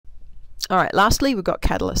Alright, lastly we've got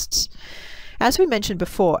catalysts. As we mentioned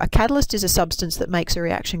before, a catalyst is a substance that makes a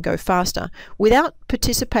reaction go faster without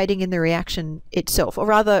participating in the reaction itself, or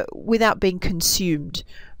rather without being consumed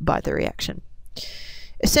by the reaction.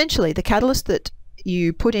 Essentially, the catalyst that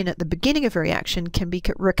you put in at the beginning of a reaction can be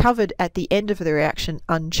recovered at the end of the reaction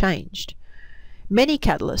unchanged. Many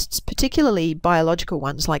catalysts, particularly biological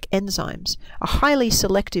ones like enzymes, are highly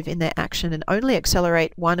selective in their action and only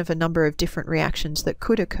accelerate one of a number of different reactions that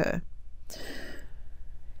could occur.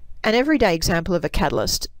 An everyday example of a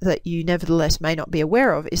catalyst that you nevertheless may not be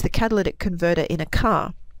aware of is the catalytic converter in a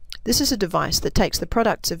car. This is a device that takes the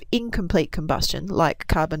products of incomplete combustion, like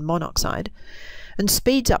carbon monoxide, and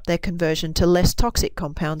speeds up their conversion to less toxic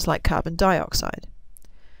compounds like carbon dioxide.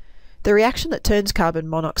 The reaction that turns carbon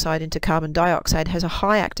monoxide into carbon dioxide has a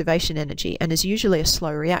high activation energy and is usually a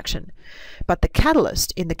slow reaction. But the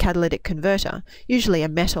catalyst in the catalytic converter, usually a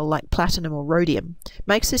metal like platinum or rhodium,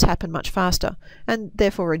 makes this happen much faster and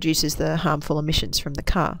therefore reduces the harmful emissions from the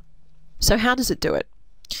car. So how does it do it?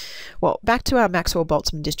 Well, back to our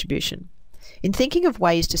Maxwell-Boltzmann distribution. In thinking of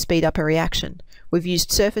ways to speed up a reaction, we've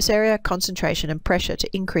used surface area, concentration and pressure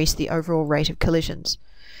to increase the overall rate of collisions.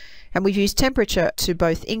 And we've used temperature to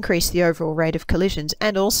both increase the overall rate of collisions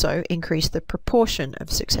and also increase the proportion of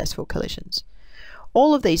successful collisions.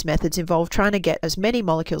 All of these methods involve trying to get as many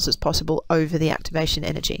molecules as possible over the activation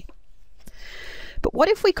energy. But what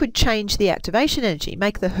if we could change the activation energy,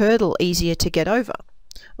 make the hurdle easier to get over?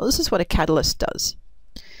 Well, this is what a catalyst does.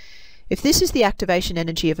 If this is the activation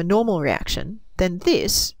energy of a normal reaction, then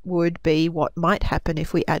this would be what might happen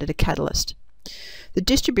if we added a catalyst. The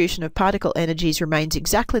distribution of particle energies remains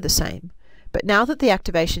exactly the same, but now that the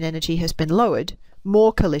activation energy has been lowered,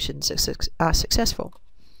 more collisions are successful.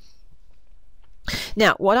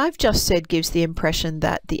 Now, what I've just said gives the impression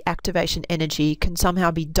that the activation energy can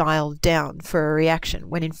somehow be dialed down for a reaction,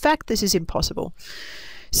 when in fact this is impossible.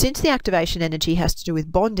 Since the activation energy has to do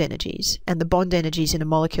with bond energies, and the bond energies in a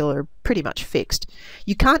molecule are pretty much fixed,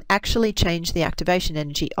 you can't actually change the activation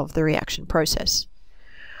energy of the reaction process.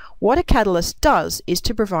 What a catalyst does is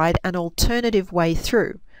to provide an alternative way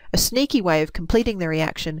through, a sneaky way of completing the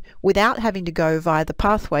reaction without having to go via the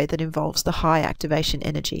pathway that involves the high activation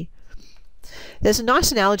energy. There's a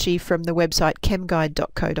nice analogy from the website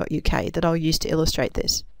chemguide.co.uk that I'll use to illustrate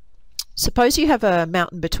this. Suppose you have a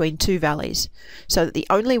mountain between two valleys, so that the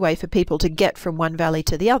only way for people to get from one valley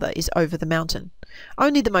to the other is over the mountain.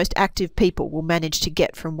 Only the most active people will manage to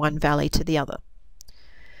get from one valley to the other.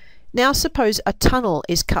 Now suppose a tunnel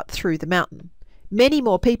is cut through the mountain. Many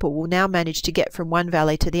more people will now manage to get from one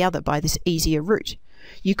valley to the other by this easier route.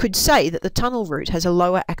 You could say that the tunnel route has a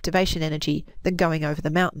lower activation energy than going over the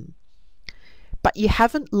mountain. But you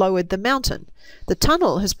haven't lowered the mountain. The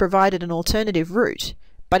tunnel has provided an alternative route,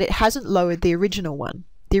 but it hasn't lowered the original one.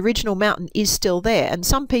 The original mountain is still there, and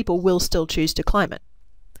some people will still choose to climb it.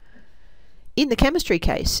 In the chemistry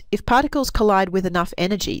case, if particles collide with enough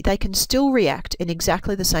energy, they can still react in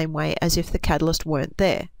exactly the same way as if the catalyst weren't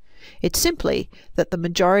there. It's simply that the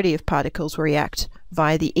majority of particles will react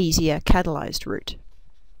via the easier catalyzed route.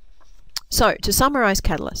 So, to summarize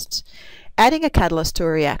catalysts, adding a catalyst to a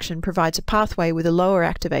reaction provides a pathway with a lower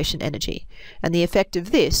activation energy, and the effect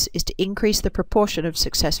of this is to increase the proportion of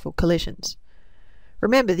successful collisions.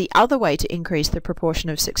 Remember, the other way to increase the proportion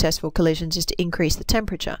of successful collisions is to increase the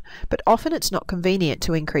temperature, but often it's not convenient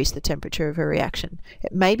to increase the temperature of a reaction.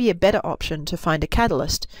 It may be a better option to find a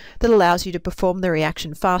catalyst that allows you to perform the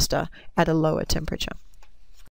reaction faster at a lower temperature.